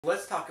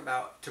Let's talk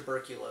about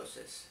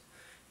tuberculosis.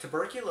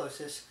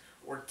 Tuberculosis,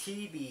 or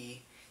TB,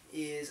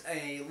 is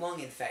a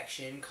lung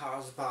infection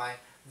caused by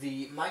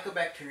the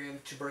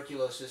Mycobacterium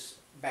tuberculosis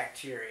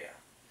bacteria.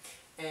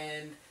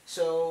 And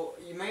so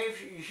you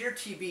hear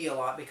TB a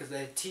lot because of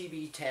the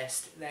TB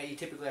test that you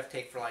typically have to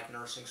take for like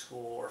nursing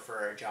school or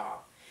for a job.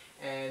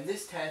 And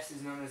this test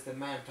is known as the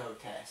Mantoux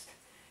Test.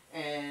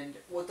 And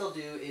what they'll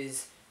do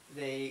is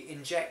they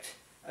inject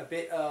a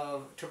bit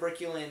of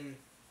tuberculin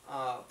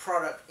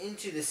product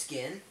into the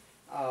skin,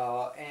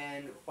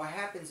 and what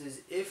happens is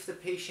if the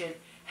patient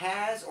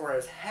has or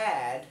has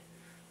had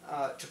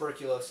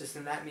tuberculosis,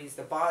 then that means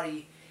the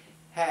body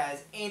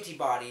has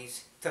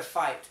antibodies to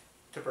fight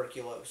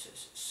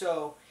tuberculosis.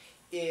 So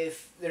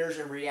if there's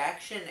a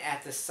reaction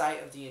at the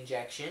site of the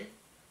injection,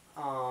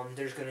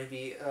 there's going to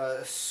be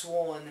a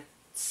swollen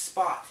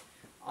spot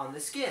on the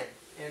skin.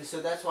 And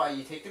so that's why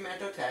you take the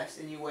Mantoux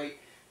test and you wait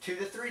 2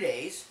 to 3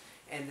 days,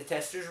 and the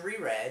test is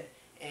reread,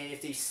 and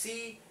if they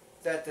see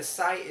that the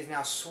site is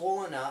now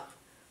swollen up,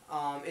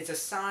 it's a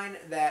sign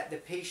that the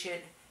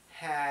patient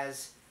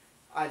has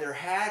either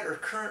had or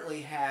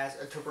currently has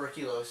a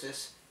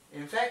tuberculosis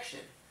infection.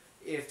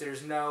 If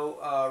there's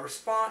no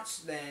response,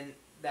 then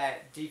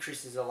that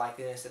decreases the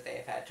likeliness that they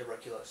have had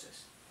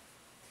tuberculosis.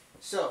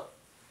 So,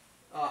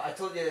 I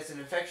told you it's an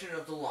infection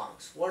of the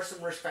lungs. What are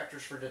some risk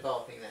factors for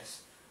developing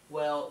this?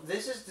 Well,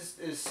 this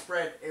is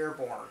spread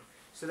airborne.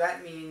 So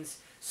that means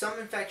some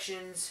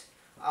infections,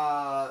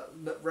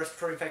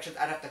 respiratory infections,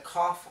 I'd have to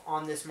cough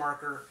on this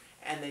marker,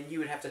 and then you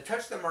would have to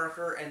touch the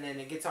marker, and then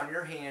it gets on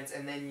your hands,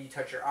 and then you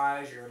touch your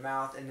eyes, your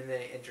mouth, and then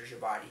it enters your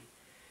body.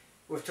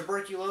 With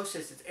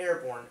tuberculosis, it's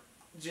airborne.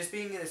 Just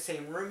being in the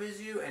same room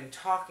as you and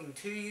talking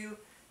to you,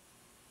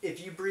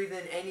 if you breathe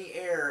in any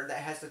air that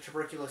has the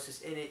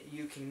tuberculosis in it,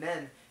 you can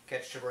then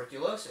catch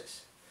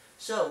tuberculosis.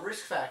 So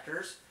risk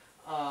factors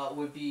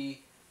would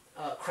be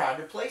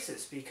crowded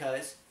places,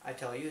 because I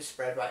tell you it's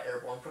spread by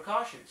airborne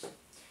precautions.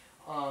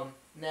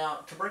 Now,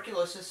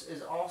 tuberculosis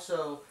is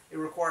also, it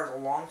requires a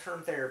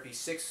long-term therapy,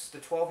 6 to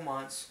 12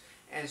 months,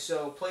 and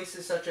so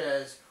places such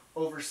as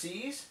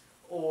overseas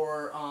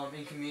or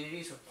in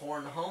communities with poor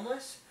and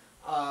homeless,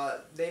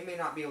 they may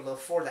not be able to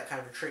afford that kind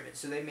of a treatment,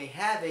 so they may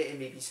have it and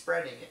may be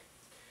spreading it.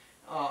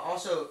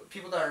 Also,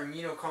 people that are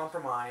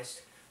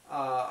immunocompromised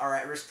are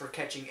at risk for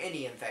catching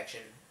any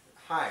infection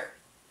higher.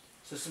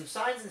 So some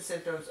signs and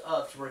symptoms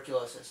of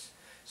tuberculosis.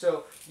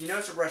 So you know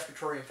it's a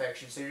respiratory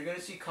infection, so you're going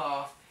to see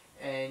cough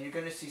and you're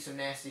going to see some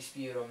nasty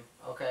sputum,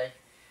 okay?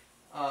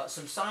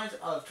 Some signs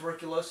of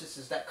tuberculosis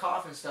is that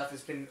cough and stuff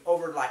has been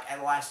over like at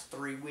the last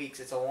 3 weeks.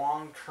 It's a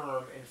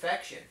long-term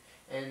infection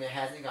and it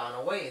hasn't gone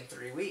away in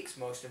 3 weeks.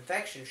 Most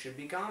infections should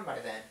be gone by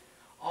then.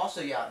 Also,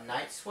 you have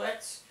night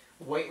sweats,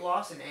 weight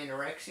loss and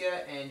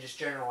anorexia, and just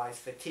generalized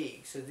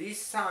fatigue. So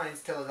these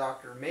signs tell the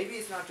doctor maybe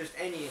it's not just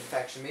any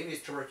infection, maybe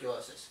it's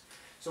tuberculosis.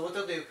 So what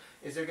they'll do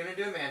is they're going to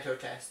do a Mantoux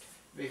test,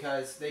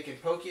 because they can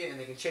poke you and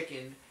they can check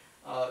in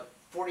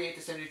 48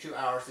 to 72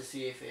 hours to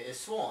see if it is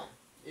swollen.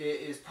 It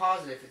is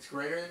positive if it's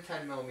greater than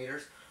 10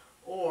 millimeters,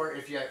 or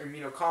if you're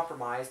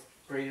immunocompromised,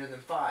 greater than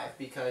 5,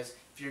 because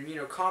if you're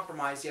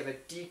immunocompromised, you have a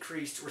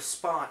decreased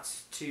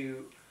response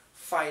to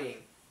fighting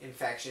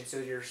infection, so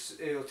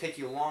it'll take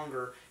you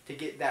longer to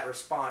get that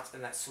response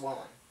and that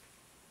swelling.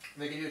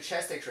 They can do a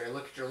chest x-ray,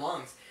 look at your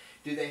lungs.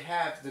 Do they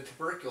have the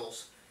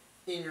tubercles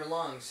in your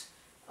lungs?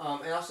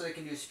 And also they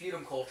can do a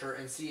sputum culture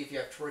and see if you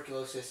have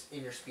tuberculosis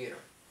in your sputum.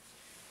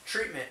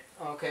 Treatment,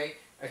 okay,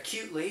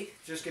 acutely,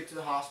 just get to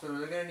the hospital,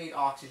 they're going to need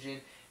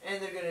oxygen,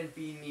 and they're going to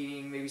be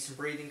needing maybe some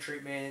breathing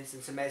treatments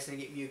and some medicine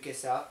to get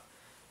mucus up.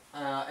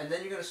 And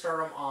then you're going to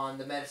start them on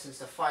the medicines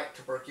to fight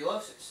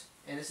tuberculosis.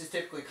 And this is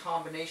typically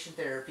combination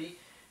therapy,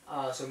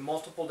 so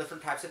multiple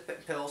different types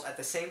of pills at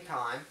the same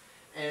time,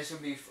 and it's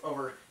going to be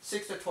over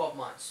 6 to 12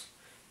 months.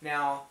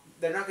 Now,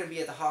 they're not going to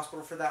be at the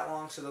hospital for that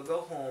long, so they'll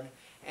go home,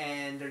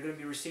 and they're going to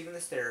be receiving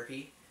this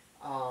therapy,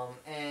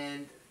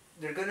 and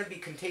they're going to be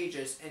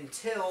contagious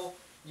until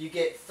you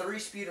get 3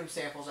 sputum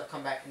samples that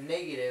come back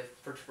negative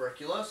for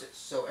tuberculosis.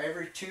 So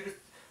every 2 to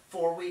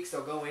 4 weeks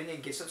they'll go in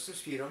and get some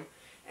sputum,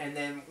 and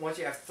then once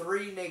you have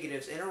 3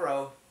 negatives in a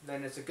row,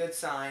 then it's a good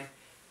sign.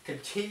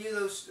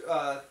 Continue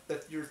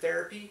your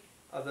therapy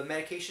of the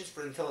medications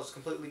until it's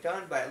completely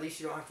done, but at least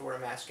you don't have to wear a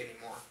mask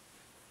anymore.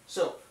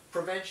 So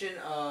prevention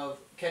of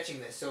catching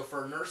this. So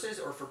for nurses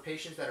or for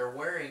patients that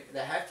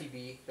have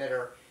TB that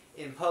are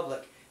in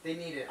public, they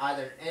need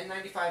either an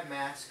N95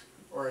 mask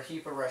or a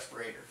HEPA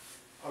respirator.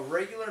 A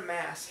regular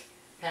mask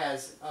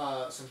has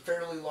some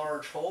fairly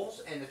large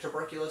holes, and the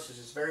tuberculosis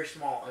is very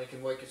small and it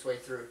can work its way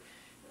through.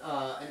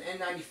 An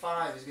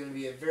N95 is going to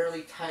be a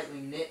very tightly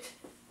knit,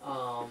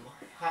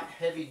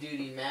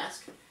 heavy-duty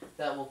mask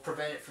that will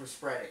prevent it from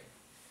spreading.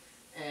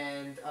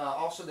 And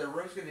also their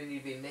room's going to need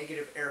to be a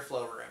negative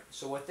airflow room.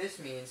 So what this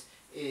means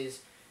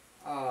is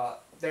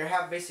they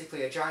have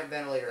basically a giant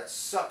ventilator that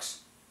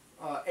sucks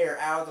air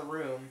out of the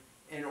room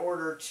in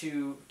order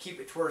to keep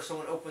it to where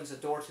someone opens the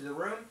door to the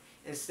room,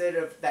 instead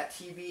of that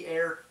TB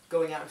air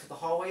going out into the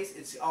hallways,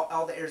 it's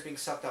all the air is being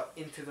sucked up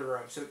into the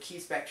room, so it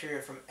keeps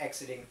bacteria from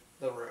exiting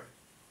the room.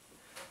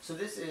 So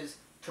this is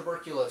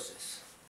tuberculosis.